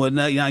hope. Well,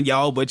 not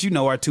y'all, but you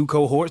know our two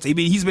cohorts.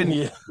 He's been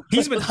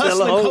hustling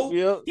hope, hope.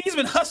 yep. He's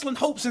been hustling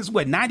hope since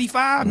what,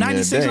 95, Yeah,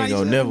 96, they ain't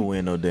 97? gonna never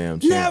win no damn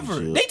Never.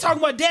 championship. They talking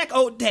about Dak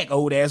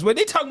old ass, but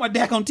they talking about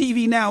Dak on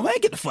TV now. Man,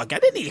 get the fuck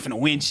out. They ain't finna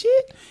win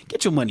shit.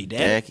 Get your money, Dak.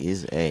 Dak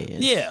is ass.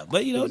 Yeah,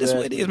 but you know, this is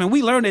what it is, man.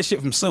 We learned that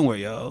shit from somewhere,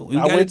 y'all. We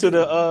I gotta went to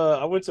do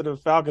it. the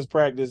Falcons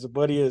practice.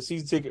 A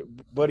season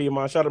ticket buddy of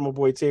mine, shout out my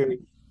boy Terry.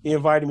 He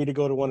invited me to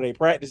go to one of their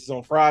practices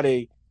on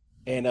Friday,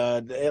 and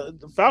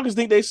the Falcons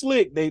think they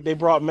slick. They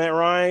brought Matt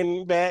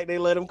Ryan back. They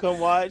let him come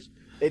watch.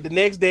 The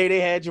next day they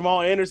had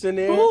Jamal Anderson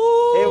there. I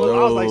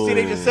was like, see,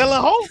 they just selling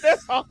hope.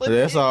 That's all.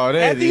 That's all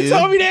that After you is.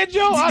 told me that,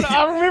 Joe,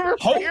 I remember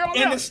Hope from here on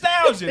and out.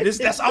 nostalgia.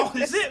 That's all.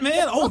 That's it,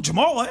 man. Oh,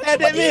 Jamal. Had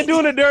that man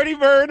doing a dirty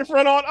bird in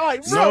front on. I'm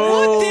like, bro, No.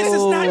 what? This is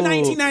not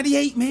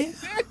 1998, man.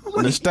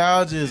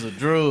 Nostalgia is a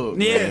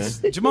drug.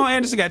 Yes, man. Jamal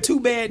Anderson got 2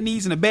 bad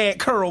knees and a bad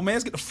curl, man.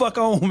 Let's get the fuck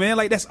on, man.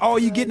 Like that's all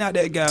you getting out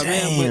that guy,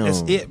 man. But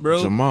that's Damn. it,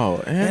 bro.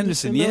 Jamal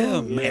Anderson, yeah,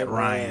 though? Matt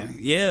Ryan,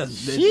 yeah.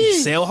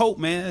 Sell hope,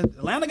 man.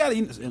 Atlanta got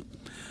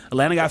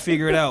to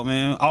figure it out,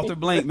 man. Arthur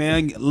Blank,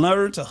 man,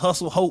 learn to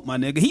hustle hope, my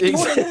nigga. He doing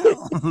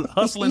it now.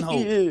 Hustling hope.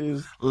 He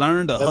is.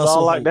 Learn to That's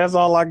hustle. Hope. that's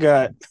all I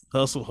got.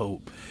 Hustle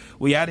hope.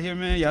 We out of here,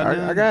 man. Y'all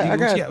done? I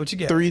got What you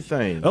got? 3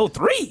 things. Oh,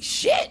 3?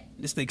 Shit.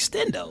 This the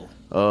extendo.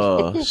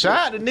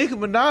 Shout out to Nicki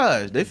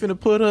Minaj. They finna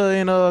put her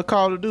in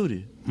Call of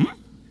Duty.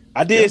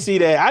 I did see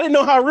that. I didn't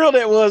know how real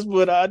that was,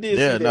 but I did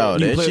Yeah, see that. no,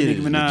 You that play shit Nicki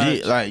is Minaj.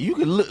 legit. Like you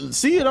can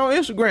see it on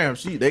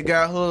Instagram. They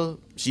got her. What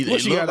it she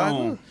look got like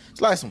on? her.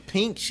 It's like some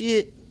pink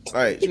shit.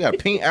 Like she got a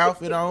pink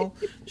outfit on.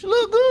 She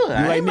look good. You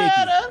I like ain't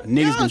mad at her. Niggas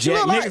Yeah, can she jack,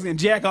 look like- niggas can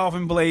jack off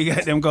and play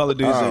goddamn Call of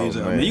Duty. Oh,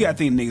 So, man. you gotta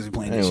think niggas be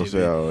playing I that ain't shit.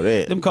 gonna say Man. all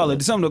that. Them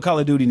some of the Call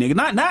of Duty niggas,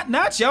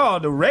 not y'all,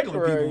 the regular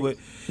people, but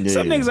some Yeah.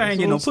 niggas ain't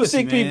getting no Some pussy,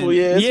 sick man. people,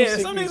 yeah, some yeah,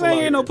 sick some niggas people ain't out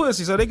getting no here.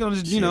 pussy, so they gonna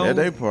just That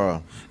they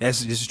problem.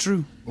 This is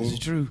true. This is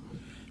true.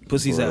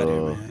 Pussy's out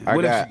there, man.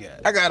 What else you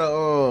got? I got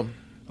a.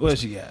 What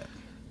else you got?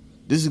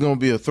 This is gonna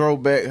be a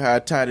throwback. How I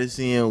tie this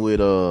in with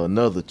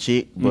another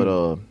chick, but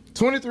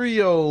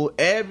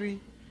 23-year-old Abby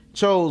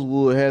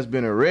Chosewood has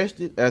been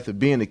arrested after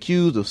being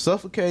accused of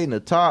suffocating a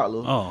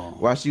toddler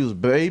while she was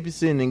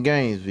babysitting in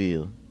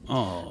Gainesville.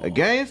 A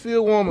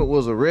Gainesville woman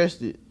was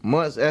arrested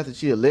months after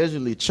she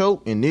allegedly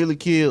choked and nearly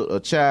killed a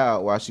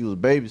child while she was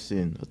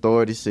babysitting,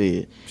 authorities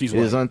said. It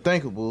is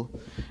unthinkable.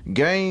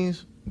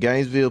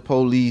 Gainesville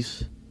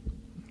Police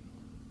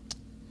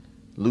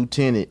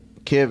Lieutenant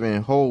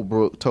Kevin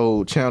Holbrook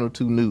told Channel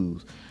 2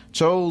 News.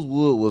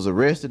 Chosewood was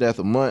arrested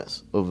after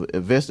months of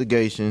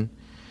investigation.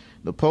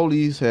 The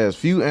police has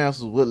few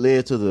answers what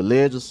led to the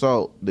alleged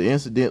assault. The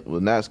incident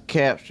was not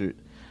captured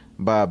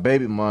by a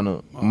baby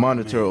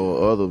monitor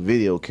or other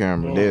video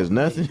camera. There's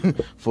nothing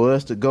for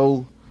us to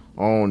go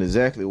on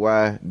exactly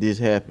why this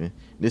happened.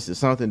 This is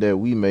something that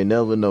we may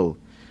never know.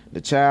 The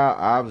child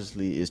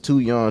obviously is too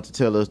young to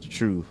tell us the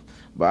truth,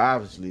 but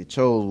obviously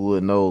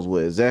Chosewood knows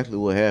exactly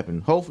what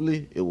happened.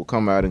 Hopefully it will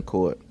come out in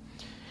court.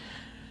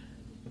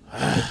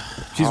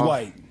 She's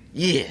white.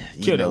 Yeah,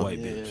 kill that white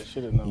bitch.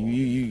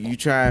 You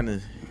trying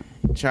to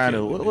what's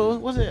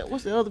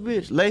the other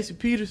bitch? Lacey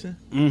Peterson.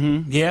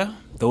 Yeah,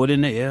 throw it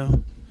in there. Yeah.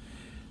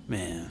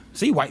 Man,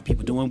 see white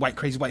people doing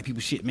crazy white people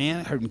shit,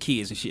 man. Hurting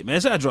kids and shit, man.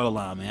 That's how I draw the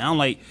line, man. I don't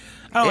like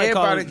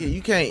everybody.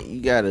 You can't. You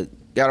gotta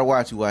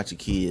watch your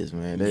kids,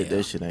 man.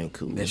 That shit ain't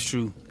cool. That's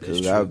true.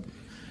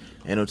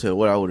 Ain't no telling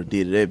what I would have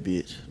did to that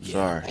bitch.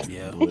 Sorry.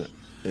 Yeah.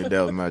 But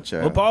that was my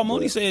child. What Paul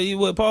Mooney said,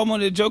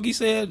 the joke he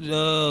said,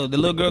 the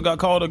little girl got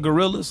called a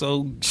gorilla,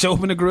 so show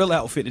up in a gorilla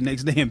outfit the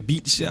next day and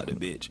beat the shit out of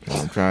the bitch.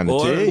 I'm trying to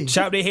tell you.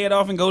 Chop their head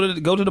off and go to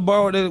the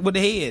bar with the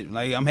head.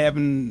 Like, I'm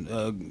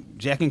having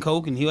Jack and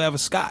Coke and he'll have a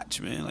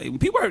scotch, man. Like, when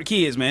people hurt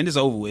kids, man, it's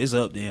over with. It's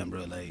up then,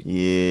 bro. Like,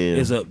 yeah.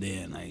 It's up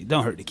then. Like,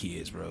 don't hurt the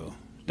kids, bro.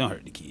 Don't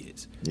hurt the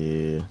kids.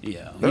 Yeah.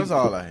 Yeah. That's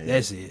all I had.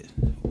 That's it.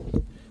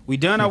 We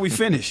done or we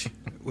finished?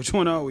 Which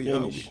one are we?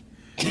 Finish.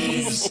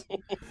 He's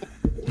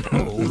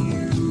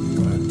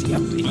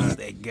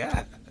that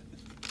guy.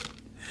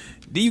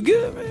 Do you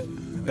good,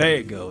 man? There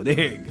you go.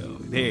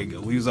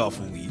 We was off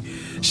of weed.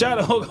 Shout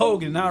out Hulk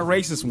Hogan, not a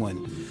racist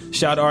one.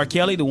 Shout out R.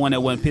 Kelly, the one that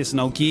wasn't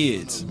pissing on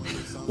kids.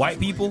 White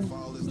people,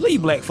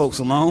 leave black folks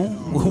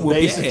alone.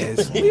 Leave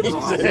us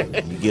alone.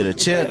 You get a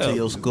check to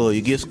your skull.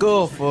 You get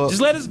skull for.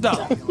 Just let us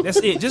dock. That's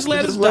it. Just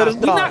let us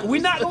dock.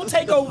 We're not gonna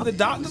take over the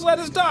dock. Just let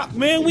us dock,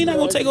 man. We're not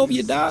gonna take over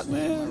your dock,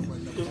 man.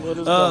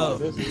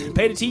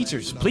 Pay the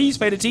teachers. Please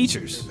pay the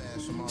teachers.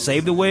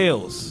 Save the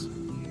whales.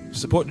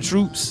 Support the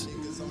troops.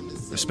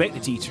 Respect the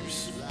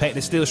teachers. Pack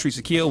the still streets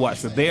of kill. Watch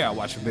for bear. I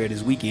watched for bear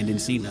this weekend.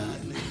 Didn't see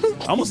none.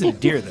 Almost hit a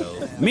deer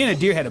though. Me and a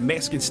deer had a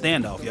Mexican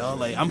standoff, y'all.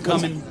 Like, I'm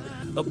coming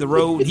up the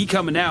road. He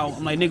coming out.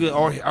 I'm like, nigga,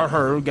 or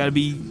her. Gotta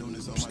be.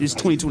 It's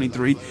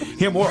 2023.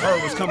 Him or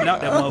her was coming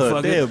out that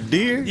motherfucker. Damn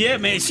deer. Yeah,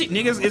 man. Shit,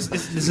 niggas.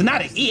 It's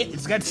not an it.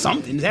 It's got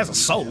something. It has a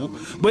soul.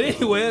 But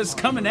anyway, it's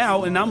coming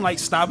out, and I'm like,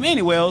 stop.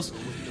 Anyways,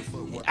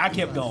 I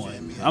kept going.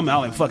 I'm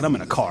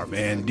in a car,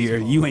 man. Dear,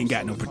 you ain't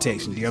got no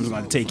protection, dear. I'm just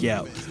gonna take you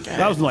out.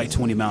 That was like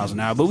 20 miles an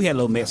hour, but we had a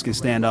little Mexican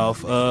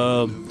standoff.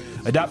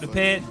 Adopt a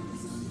pet.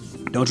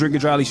 Don't drink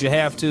and drive, at least you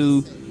have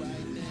to.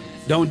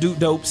 Don't do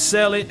dope,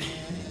 sell it.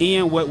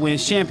 And what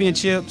wins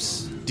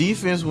championships?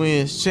 Defense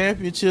wins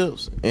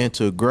championships. And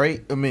to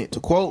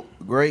quote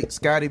great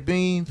Scotty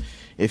Beam,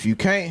 if you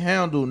can't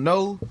handle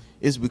no,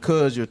 it's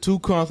because you're too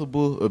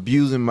comfortable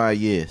abusing my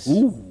yes.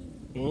 Ooh.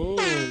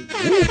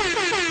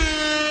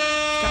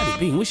 Scotty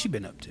Beam, what's she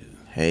been up to?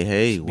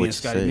 Hey, what you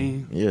Scotty say?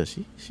 Beam? Yeah,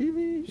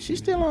 she's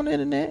still on the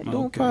internet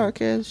doing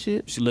podcast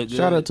shit. She look good.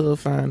 Shout out to her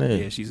fine ass.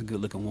 Yeah, she's a good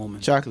looking woman.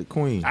 Chocolate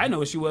Queen. I know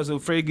what she was when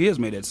Freddie Gibbs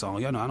made that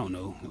song. Y'all know, I don't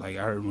know. Like,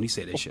 I heard when he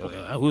said that shit. Like,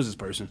 who's this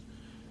person?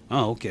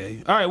 Oh,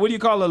 okay. All right, what do you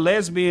call a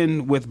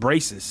lesbian with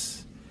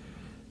braces?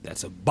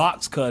 That's a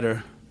box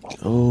cutter.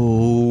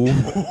 Oh.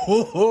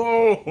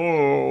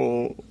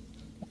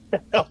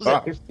 That was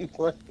actually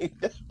funny.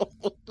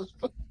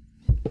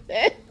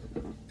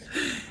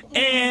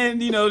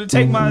 And, to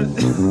take my...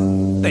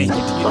 Thank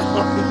you.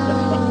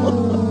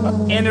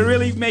 And to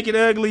really make it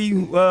ugly,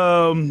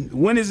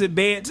 when is it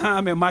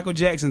bedtime at Michael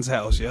Jackson's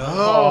house, y'all?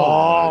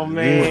 Oh,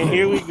 man.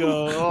 Here we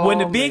go. When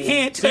the big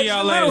hand touches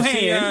the little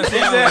hand.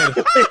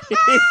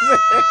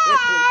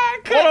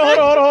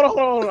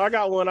 Hold on. I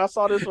got one. I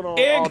saw this one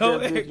on Go.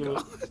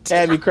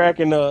 Had me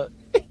cracking up.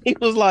 He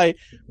was like,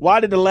 why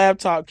did the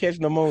laptop catch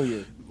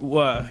pneumonia?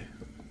 Why?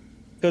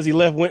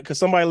 Because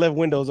somebody left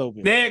windows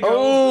open. There you go.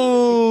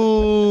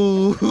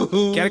 Oh.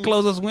 Gotta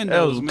close those windows.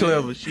 That was man.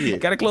 clever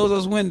shit. Gotta close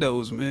those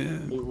windows,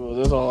 man. Well,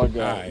 that's all I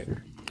got. All right.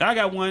 I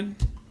got one.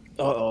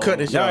 Cut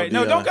this shit off. Right.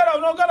 No, don't cut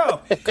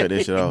off. Cut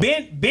this shit off.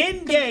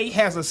 Ben Gay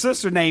has a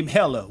sister named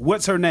Hella.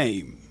 What's her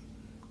name?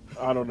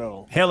 I don't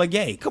know. Hella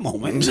Gay. Come on,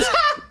 man.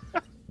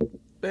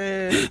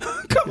 Man.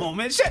 Come on,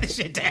 man. Shut this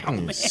shit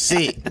down, man.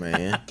 Sick,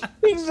 man.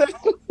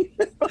 Exactly.